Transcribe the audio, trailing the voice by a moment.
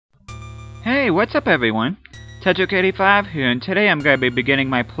Hey, what's up everyone? Tetrick85 here, and today I'm going to be beginning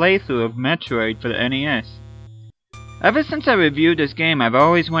my playthrough of Metroid for the NES. Ever since I reviewed this game, I've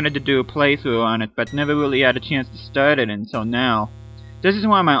always wanted to do a playthrough on it, but never really had a chance to start it until now. This is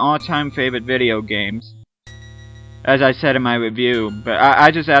one of my all-time favorite video games, as I said in my review, but I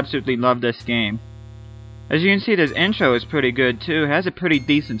just absolutely love this game. As you can see, this intro is pretty good too. It has a pretty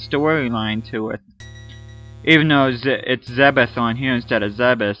decent storyline to it. Even though it's Zebes on here instead of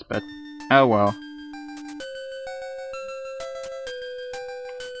Zebes, but oh well.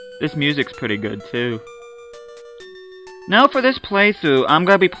 This music's pretty good too. Now for this playthrough, I'm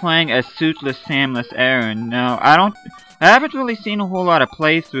gonna be playing as suitless Samus Aran. Now I haven't really seen a whole lot of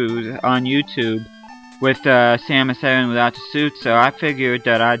playthroughs on YouTube with Samus Aran without the suit, so I figured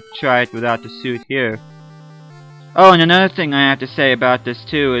that I'd try it without the suit here. Oh, and another thing I have to say about this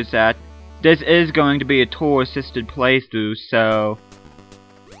too is that this is going to be a tool-assisted playthrough, so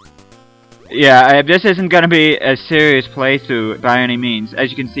yeah, this isn't going to be a serious playthrough by any means. As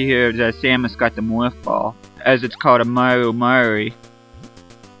you can see here, Samus got the Morph Ball, as it's called a Maru Mari.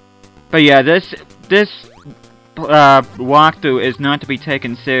 But yeah, this walkthrough is not to be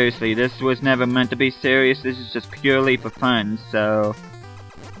taken seriously. This was never meant to be serious. This is just purely for fun. So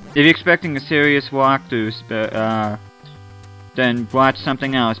if you're expecting a serious walkthrough, then watch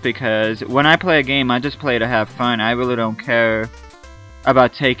something else, because when I play a game, I just play to have fun. I really don't care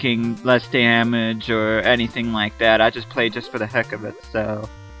about taking less damage or anything like that. I just play just for the heck of it, so.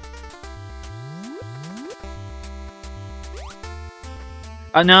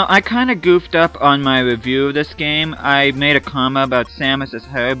 Now, I kinda goofed up on my review of this game. I made a comment about Samus's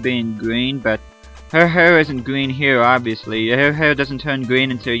hair being green, but her hair isn't green here, obviously. Her hair doesn't turn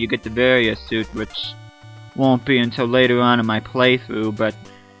green until you get the Varia suit, which won't be until later on in my playthrough, but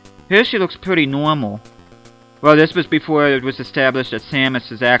here she looks pretty normal. Well, this was before it was established that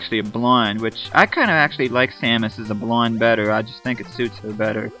Samus is actually a blonde, which I kinda actually like Samus as a blonde better. I just think it suits her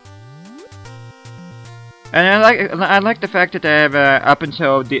better. And I like the fact that they have, up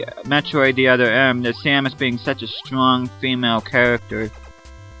until the Metroid the Other M, that Samus being such a strong female character.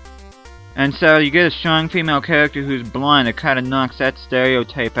 And so you get a strong female character who's blonde, it kinda knocks that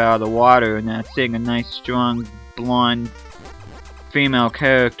stereotype out of the water, and that's seeing a nice, strong, blonde female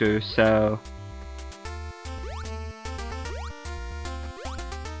character, so.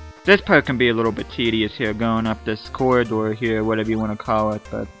 This part can be a little bit tedious here, going up this corridor here, whatever you want to call it,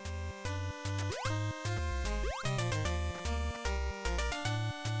 but.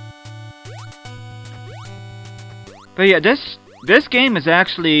 But yeah, this game is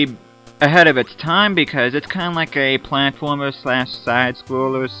actually ahead of its time, because it's kind of like a platformer slash side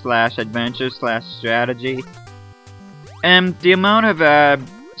scroller slash adventure slash strategy, and the amount of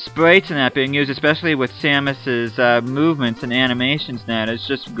sprites in that being used, especially with Samus's movements and animations, now is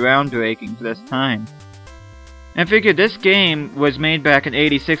just groundbreaking for this time. And figure this game was made back in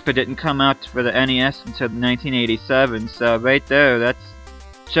 '86, but didn't come out for the NES until 1987. So right there, that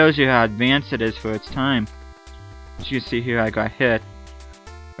shows you how advanced it is for its time. As you see here, I got hit.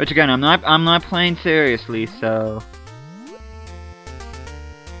 Which again, I'm not playing seriously, so.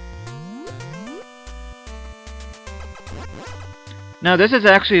 Now this is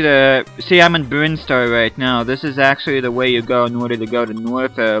actually see, I'm in Brinstar right now. This is actually the way you go in order to go to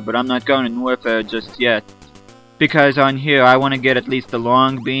Norfair, but I'm not going to Norfair just yet, because on here I want to get at least the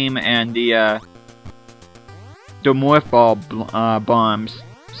long beam and the Morph Ball bombs.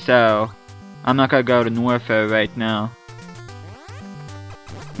 So I'm not gonna go to Norfair right now.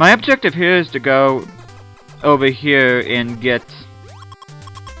 My objective here is to go over here and get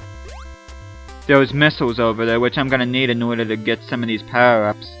those missiles over there, which I'm gonna need in order to get some of these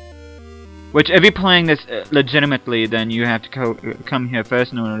power-ups. Which, if you're playing this legitimately, then you have to come here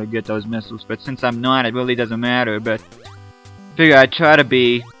first in order to get those missiles. But since I'm not, it really doesn't matter. But figure I try to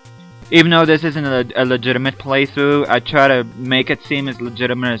be, even though this isn't a legitimate playthrough, I try to make it seem as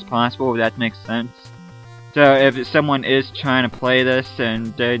legitimate as possible, if that makes sense. So if someone is trying to play this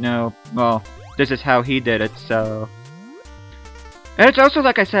and they know, well, this is how he did it, so. And it's also,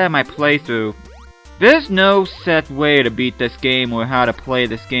 like I said in my playthrough, there's no set way to beat this game or how to play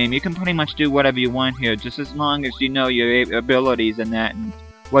this game. You can pretty much do whatever you want here, just as long as you know your abilities and that, and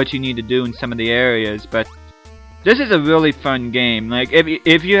what you need to do in some of the areas. But this is a really fun game. Like,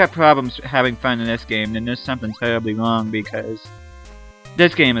 if you have problems having fun in this game, then there's something terribly wrong, because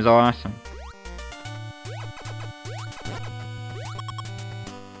this game is awesome.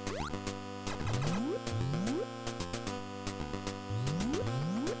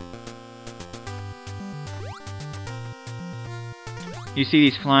 You see,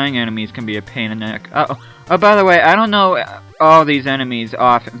 these flying enemies can be a pain in the neck. Oh, by the way, I don't know all these enemies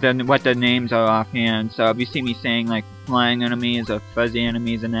off, what their names are offhand, so if you see me saying like flying enemies or fuzzy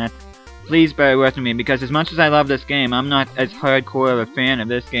enemies and that, please bear with me, because as much as I love this game, I'm not as hardcore of a fan of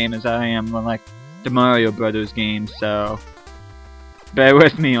this game as I am like the Mario Brothers games, so bear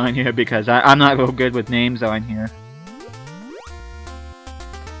with me on here, because I'm not real good with names on here.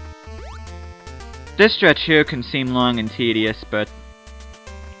 This stretch here can seem long and tedious, but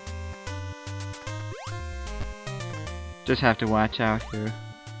just have to watch out here.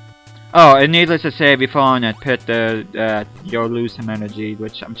 Oh, and needless to say, if you fall in that pit, you'll lose some energy,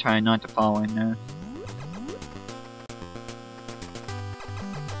 which I'm trying not to fall in there.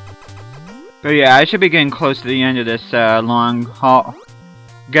 But yeah, I should be getting close to the end of this long hall.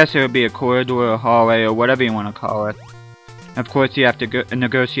 Guess it would be a corridor or hallway or whatever you want to call it. Of course, you have to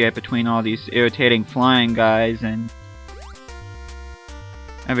negotiate between all these irritating flying guys and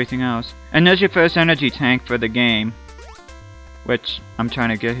everything else. And there's your first energy tank for the game, which I'm trying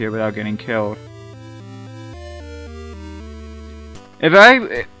to get here without getting killed.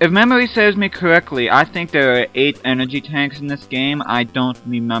 If memory serves me correctly, I think there are 8 energy tanks in this game. I don't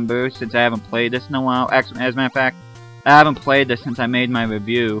remember since I haven't played this in a while. Actually, as a matter of fact, I haven't played this since I made my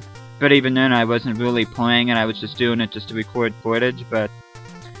review. But even then, I wasn't really playing it. I was just doing it just to record footage. But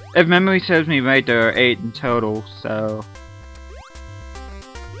if memory serves me right, there are 8 in total. So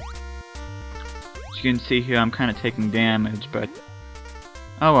as you can see here, I'm kind of taking damage. But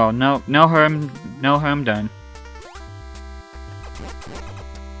oh well, no harm done.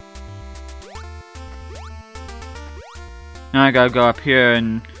 Now I gotta go up here,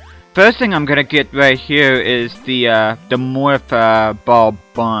 and first thing I'm gonna get right here is the Morph Ball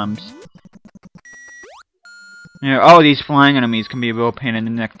bombs. You know, oh, these flying enemies can be a real pain in the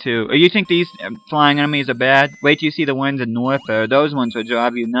neck too. You think these flying enemies are bad? Wait till you see the ones in Norfair. Those ones will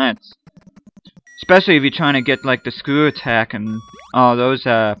drive you nuts. Especially if you're trying to get like the screw attack and all those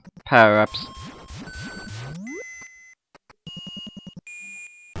power-ups.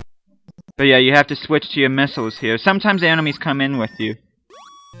 But yeah, you have to switch to your missiles here. Sometimes the enemies come in with you.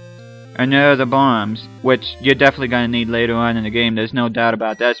 And there are the bombs, which you're definitely going to need later on in the game. There's no doubt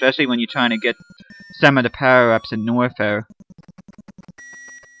about that, especially when you're trying to get some of the power-ups in Norfair.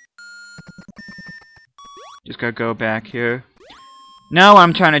 Just gotta go back here. Now what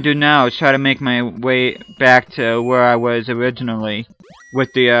I'm trying to do now is try to make my way back to where I was originally with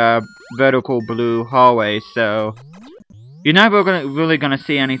the vertical blue hallway, so you're not really gonna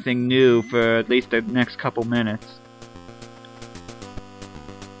see anything new for at least the next couple minutes.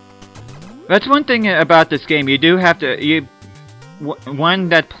 That's one thing about this game. You do have to. One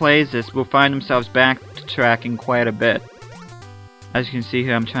that plays this will find themselves backtracking quite a bit. As you can see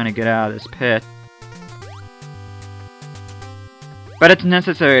here, I'm trying to get out of this pit. But it's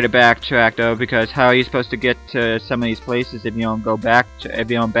necessary to backtrack though, because how are you supposed to get to some of these places if you don't go back? If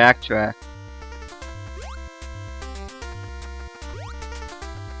you don't backtrack?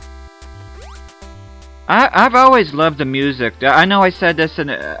 I've always loved the music. I know I said this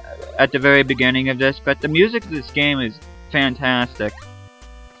at the very beginning of this, but the music of this game is fantastic.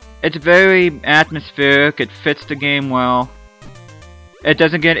 It's very atmospheric, it fits the game well. It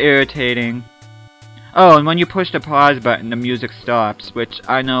doesn't get irritating. Oh, and when you push the pause button, the music stops, which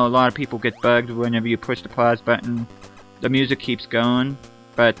I know a lot of people get bugged whenever you push the pause button. The music keeps going.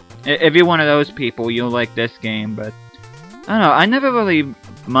 But if you're one of those people, you'll like this game, but I don't know, I never really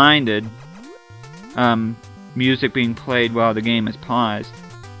minded music being played while the game is paused.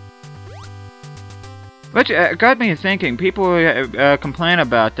 Which got me thinking, people complain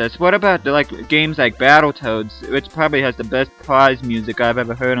about this. What about like games like Battletoads, which probably has the best pause music I've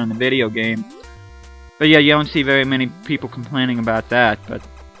ever heard on a video game. But yeah, you don't see very many people complaining about that, but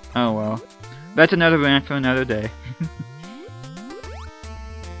oh well. That's another rant for another day.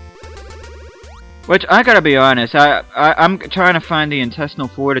 Which, I gotta be honest, I'm trying to find the intestinal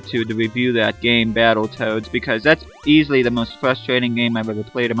fortitude to review that game, Battletoads, because that's easily the most frustrating game I've ever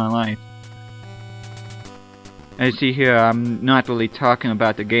played in my life. As you see here, I'm not really talking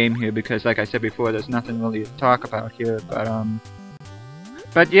about the game here, because like I said before, there's nothing really to talk about here,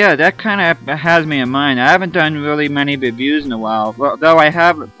 but yeah, that kinda has me in mind. I haven't done really many reviews in a while, though I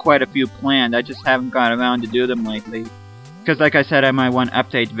have quite a few planned, I just haven't got around to do them lately. Because like I said in my one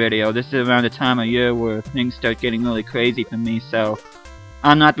update video, this is around the time of year where things start getting really crazy for me, so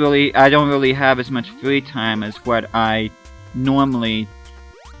I don't really have as much free time as what I normally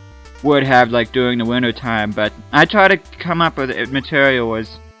would have like during the winter time, but I try to come up with material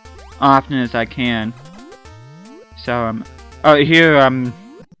as often as I can. So oh, here I'm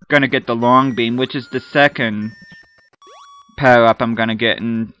gonna get the long beam, which is the second power up I'm gonna get,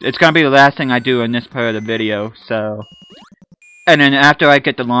 and it's gonna be the last thing I do in this part of the video, so And then after I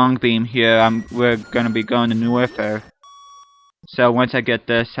get the long beam here, we're gonna be going to Norfair. So once I get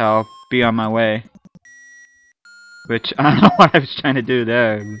this, I'll be on my way. Which, I don't know what I was trying to do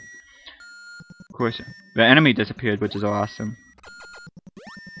there. Of course, the enemy disappeared, which is awesome.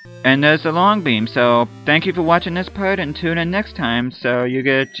 And there's the long beam, so thank you for watching this part, and tune in next time so you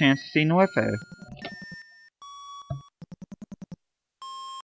get a chance to see Norfair.